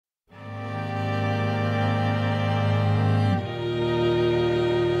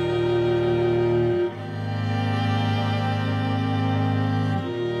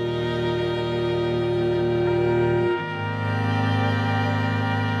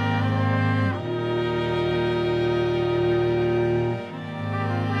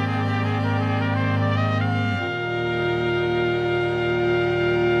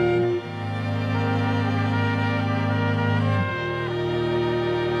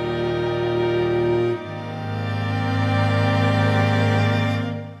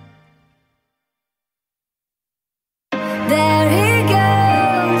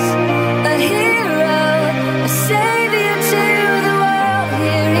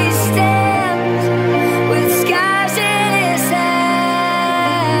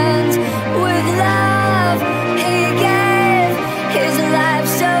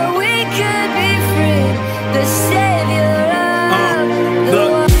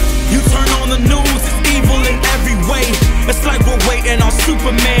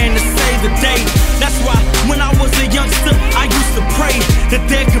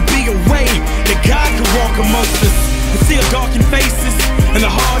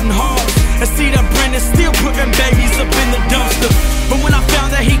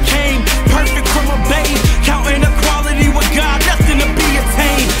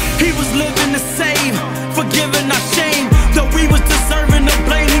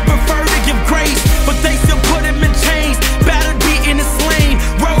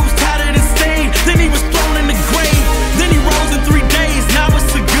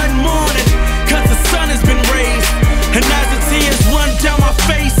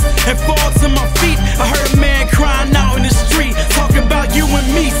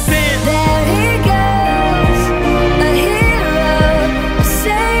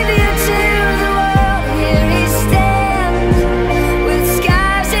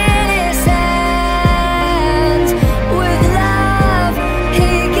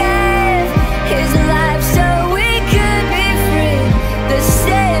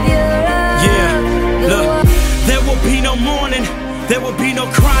there will be no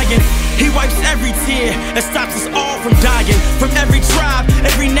crying. He wipes every tear and stops us all from dying. From every tribe,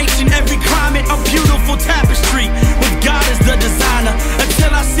 every nation, every climate, a beautiful tapestry with God as the designer. Until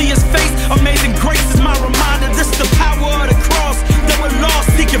I see his face, amazing grace is my reminder. This is the power of the cross, that we're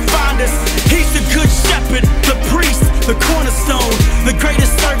lost, he can find us. He's the good shepherd, the priest, the cornerstone, the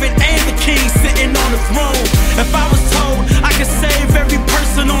greatest servant and the king sitting on the throne. If I was told I could save every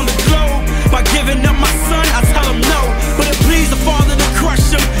person on the globe by giving up my son, I tell him no. But it pleased the Father to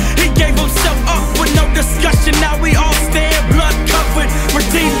crush him. He gave himself up with no discussion. Now we all stand blood covered,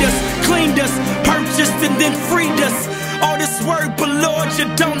 redeemed us, cleaned us, purchased and then freed us. All this work, but Lord, you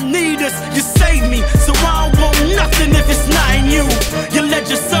don't need us. You saved me, so I don't want nothing if it's not in you. You led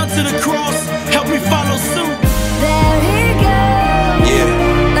your son to the cross, help me follow suit. There he goes,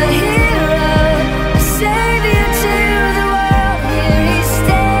 a hero, a savior to the world. Here he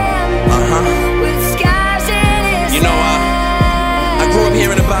stands, with scars in his You know, I grew up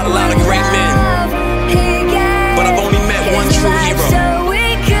hearing about a lot of great men, but I've only met one true hero. So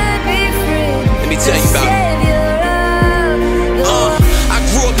we could be free. Let me tell you about him. I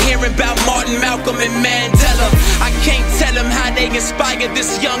grew up hearing about Martin, Malcolm, and Mandela. I can't tell him how they inspired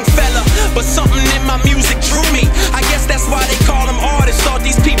this young fella, but something in my music drew me. I guess that's why they call them artists. All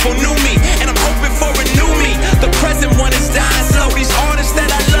these people knew me, and I'm hoping for a new me. The present one is dying slow. These artists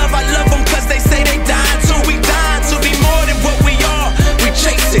that I love